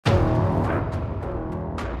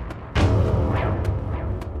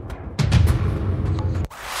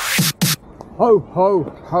Ho, ho,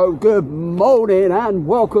 ho, good morning and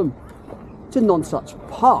welcome to Nonsuch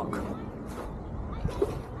Park.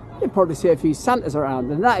 You'll probably see a few Santas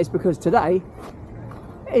around, and that is because today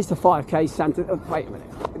is the 5k Santa... Oh, wait a minute,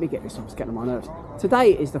 let me get this off, it's getting on my nerves.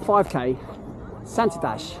 Today is the 5k Santa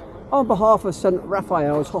Dash on behalf of St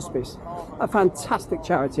Raphael's Hospice, a fantastic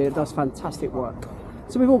charity that does fantastic work.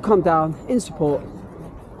 So we've all come down in support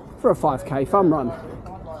for a 5k fun run.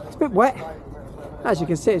 It's a bit wet. As you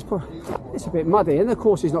can see, it's a bit muddy and the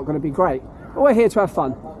course is not going to be great, but we're here to have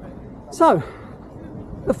fun. So,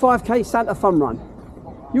 the 5k Santa fun run.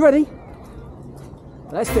 You ready?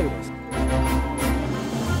 Let's do this.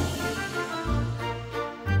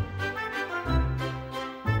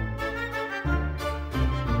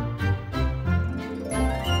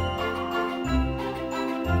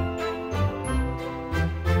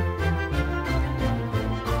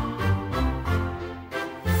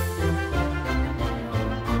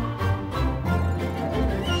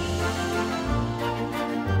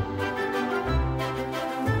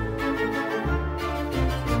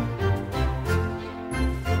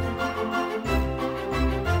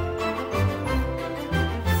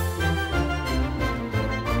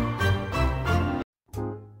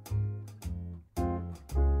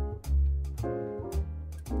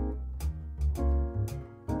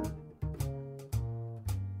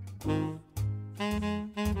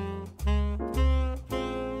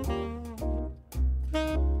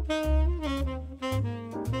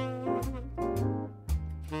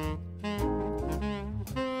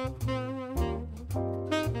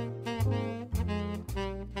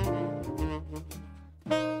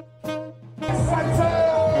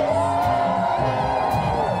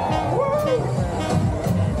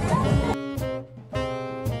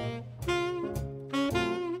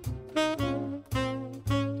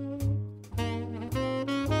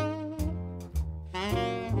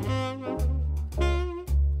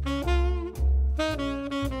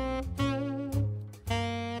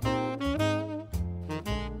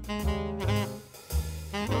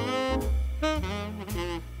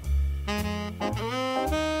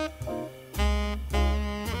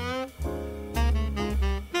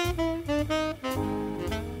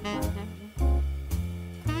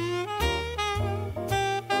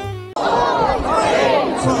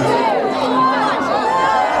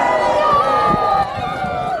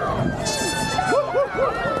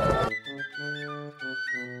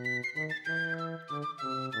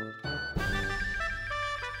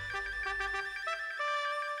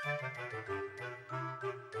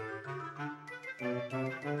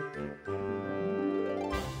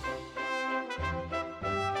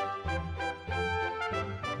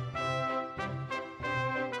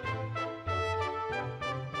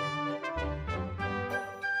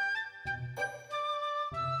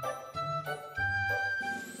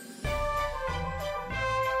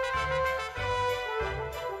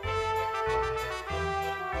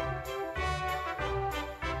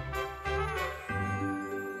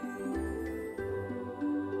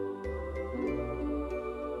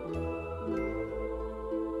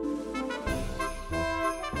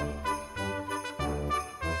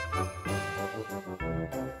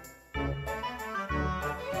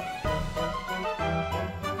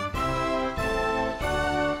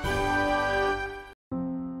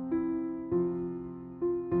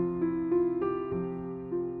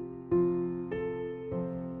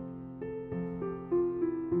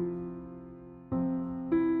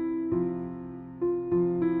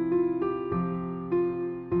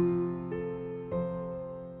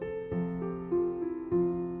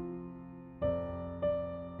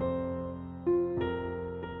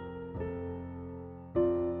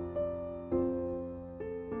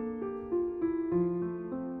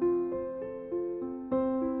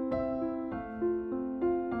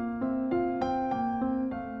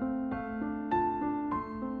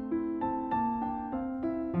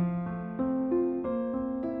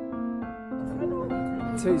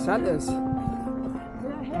 Two Santas. Yeah.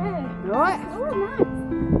 You alright? Oh, nice.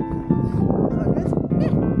 Is that good?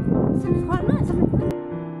 Yeah, sounds quite nice.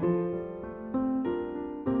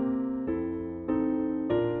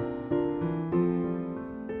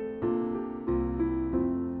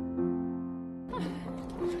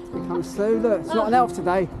 Come Sue, look, it's not an elf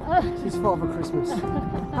today. She's Father Christmas.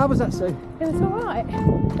 How was that, Sue? It was alright.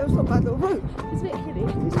 It was not a bad little route. It's a bit hilly.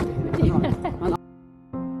 It's a bit hilly, I know.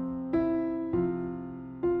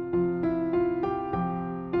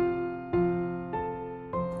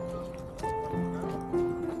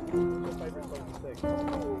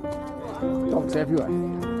 Dogs everywhere.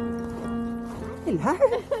 Hello.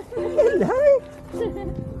 Hello.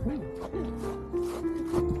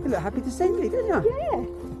 You look happy to see me, don't you? Yeah.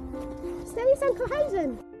 it's Uncle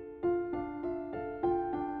Hazen.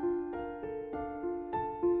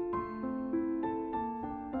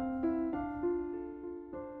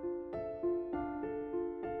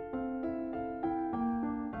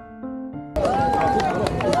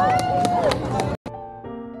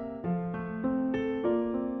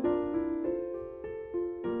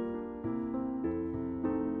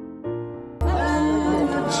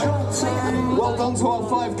 Well done to our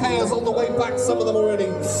 5Kers on the way back, some of them already.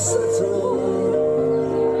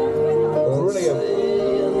 Brilliant.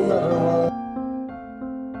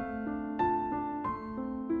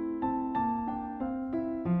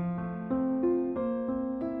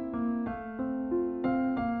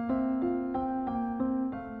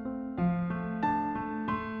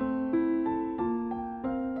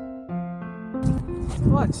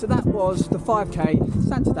 Right, so that was the 5K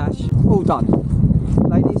Santa Dash, all done.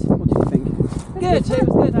 Ladies, what do you think? Good, it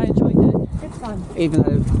was good, I enjoyed it. Good fun. Even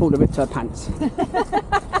though it pulled a bit to her pants.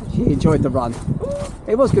 She enjoyed the run.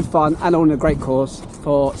 It was good fun and on a great course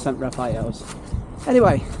for St Raphael's.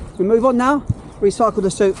 Anyway, we move on now. Recycle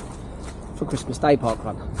the suit for Christmas Day Park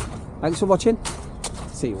Run. Thanks for watching.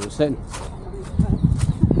 See you all soon.